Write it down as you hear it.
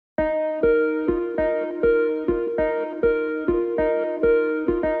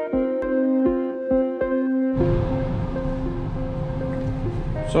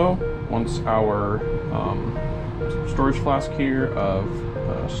So once our storage flask here of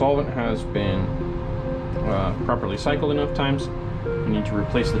solvent has been properly cycled enough times, we need to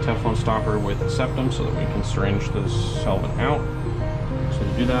replace the Teflon stopper with a septum so that we can syringe the solvent out. So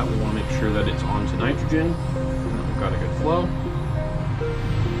to do that, we want to make sure that it's on to nitrogen and that we've got a good flow.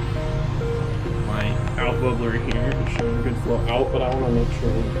 My out bubbler here is showing good flow out, but I want to make sure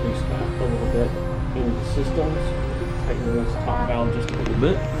we increase that a little bit in the systems. Tighten this top valve just a little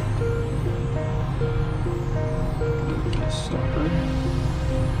bit. Get stopper.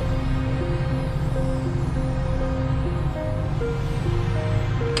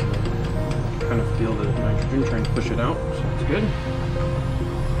 Kind of feel the nitrogen trying to push it out, so that's good.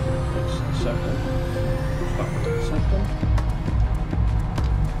 That's the septum. Stopper with the septum.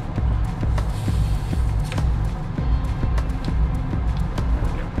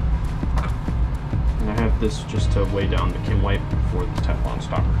 This just to weigh down the Kim wipe for the Teflon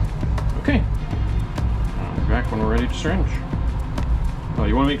stopper. Okay, we're back when we're ready to syringe.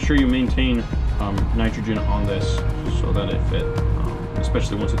 You want to make sure you maintain nitrogen on this so that if it,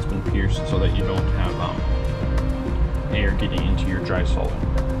 especially once it's been pierced, so that you don't have air getting into your dry solvent.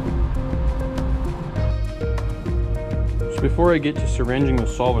 So before I get to syringing the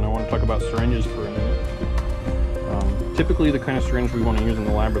solvent, I want to talk about syringes for a minute. Typically the kind of syringe we want to use in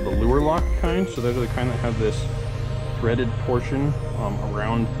the lab are the Luer-lock kind, so those are the kind that have this threaded portion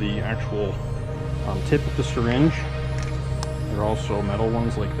around the actual tip of the syringe. There are also metal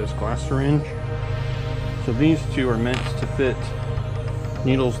ones like this glass syringe. So these two are meant to fit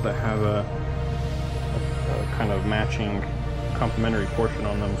needles that have a kind of matching complementary portion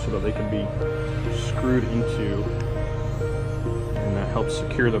on them so that they can be screwed into, and that helps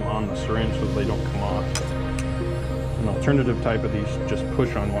secure them on the syringe so that they don't come off. An alternative type of these just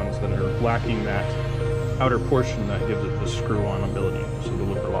push-on ones that are lacking that outer portion that gives it the screw-on ability, so the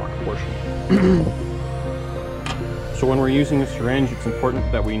Luer-lock portion. So when we're using a syringe, it's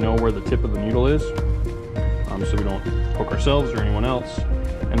important that we know where the tip of the needle is, so we don't poke ourselves or anyone else,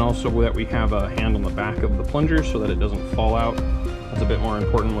 and also that we have a hand on the back of the plunger so that it doesn't fall out. That's a bit more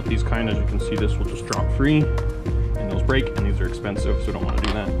important with these kind. As you can see, this will just drop free, and those break, and these are expensive, so we don't want to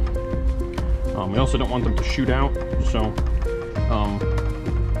do that. We also don't want them to shoot out, so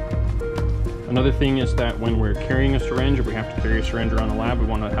another thing is that when we're carrying a syringe, if we have to carry a syringe around the lab, we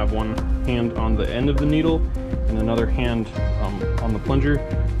want to have one hand on the end of the needle and another hand on the plunger.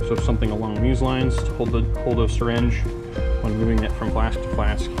 So something along these lines to hold a syringe when moving it from flask to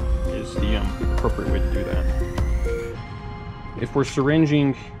flask is the appropriate way to do that. If we're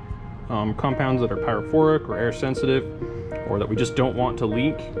syringing compounds that are pyrophoric or air sensitive, or that we just don't want to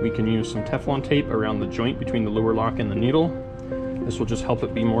leak, we can use some Teflon tape around the joint between the Luer-lock and the needle. This will just help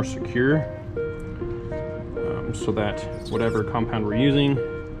it be more secure, so that whatever compound we're using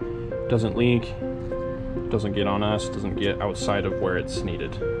doesn't leak, doesn't get on us, doesn't get outside of where it's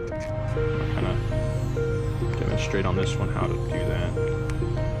needed. I'll kind of demonstrate on this one how to do that. So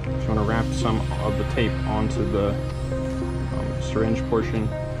you want to wrap some of the tape onto the syringe portion,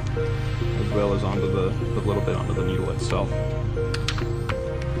 as well as onto the little bit onto the needle itself.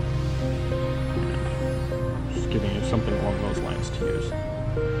 Just giving you something along those lines to use.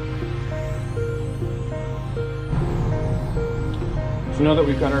 So now that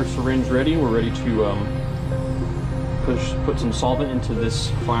we've got our syringe ready, we're ready to put some solvent into this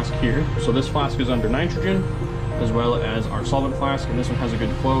flask here. So this flask is under nitrogen, as well as our solvent flask, and this one has a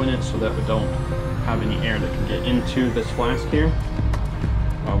good flow in it so that we don't have any air that can get into this flask here.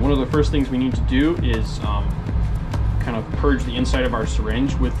 One of the first things we need to do is kind of purge the inside of our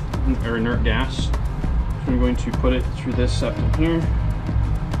syringe with inert gas. So I'm going to put it through this septum here,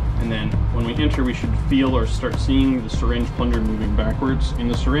 and then when we enter, we should feel or start seeing the syringe plunger moving backwards in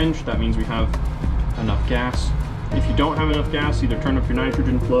the syringe. That means we have enough gas. If you don't have enough gas, either turn up your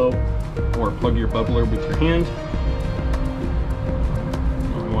nitrogen flow or plug your bubbler with your hand.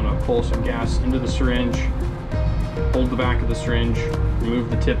 We want to pull some gas into the syringe, hold the back of the syringe, remove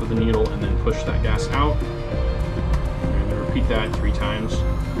the tip of the needle, and then push that gas out. And then repeat that 3 times.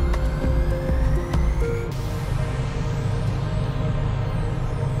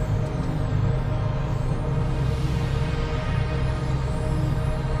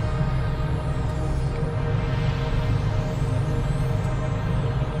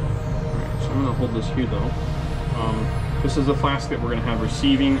 Alright, so I'm going to hold this here though. This is a flask that we're going to have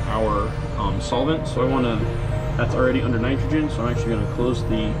receiving our solvent, so I want to, that's already under nitrogen, so I'm actually going to close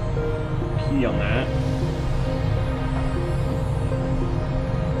the key on that.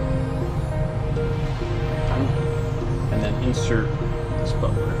 And then insert this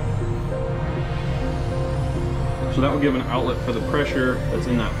bubbler. So that will give an outlet for the pressure that's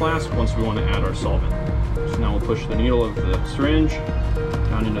in that flask once we want to add our solvent. So now we'll push the needle of the syringe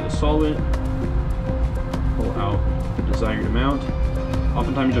down into the solvent, pull out the desired amount.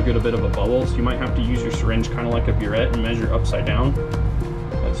 Oftentimes you'll get a bit of a bubble, so you might have to use your syringe kind of like a burette and measure upside down.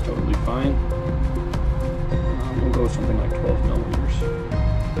 That's totally fine. We'll go with something like 12 millimeters.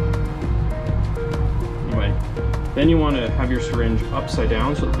 Anyway, then you want to have your syringe upside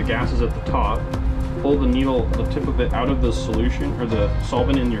down so that the gas is at the top. Pull the needle, the tip of it out of the solution or the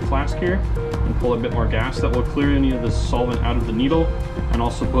solvent in your flask here, and pull a bit more gas. That will clear any of the solvent out of the needle and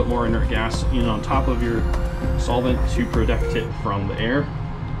also put more inert gas in on top of your solvent to protect it from the air.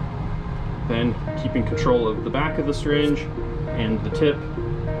 Then, keeping control of the back of the syringe and the tip,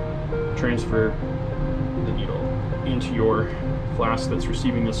 transfer the needle into your flask that's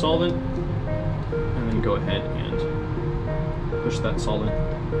receiving the solvent, and then go ahead and push that solvent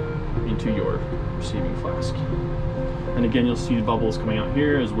into your receiving flask. And again, you'll see the bubbles coming out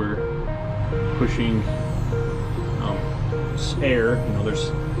here as we're pushing air. You know,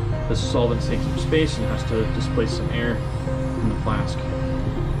 there's the solvent takes some space and has to displace some air in the flask. And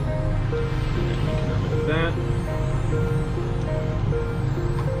then we can remove that.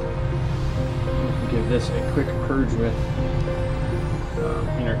 Give this a quick purge with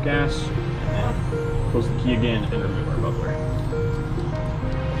inert gas, and then close the key again and remove our bubbler.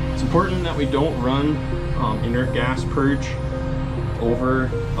 It's important that we don't run inert gas purge over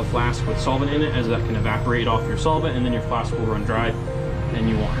a flask with solvent in it, as that can evaporate off your solvent and then your flask will run dry and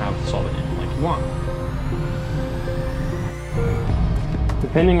you won't have the solvent in it like you want.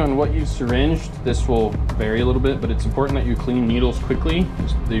 Depending on what you've syringed, this will vary a little bit, but it's important that you clean needles quickly,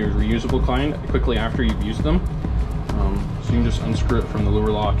 the reusable kind, quickly after you've used them. So you can just unscrew it from the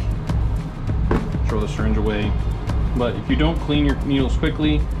Luer-lock, throw the syringe away. But if you don't clean your needles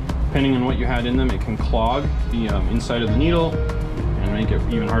quickly, depending on what you had in them, it can clog the inside of the needle and make it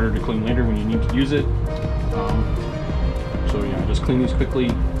even harder to clean later when you need to use it. So yeah, just clean these quickly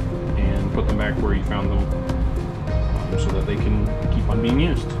and put them back where you found them, so that they can keep on being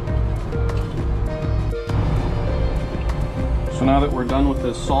used. So now that we're done with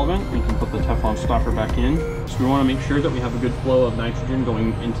this solvent, we can put the Teflon stopper back in. So we want to make sure that we have a good flow of nitrogen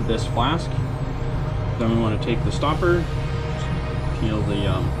going into this flask. Then we want to take the stopper, peel the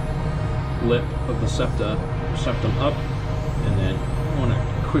lip of the septum up, and then we want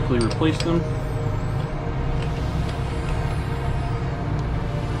to quickly replace them.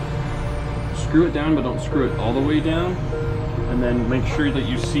 Screw it down, but don't screw it all the way down. And then make sure that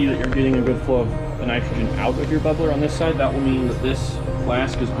you see that you're getting a good flow of the nitrogen out of your bubbler on this side. That will mean that this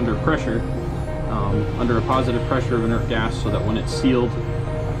flask is under pressure, under a positive pressure of inert gas, so that when it's sealed,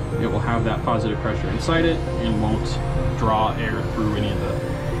 it will have that positive pressure inside it and won't draw air through any of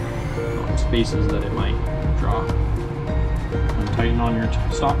the spaces that it might draw. And tighten on your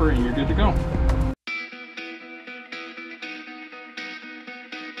stopper and you're good to go.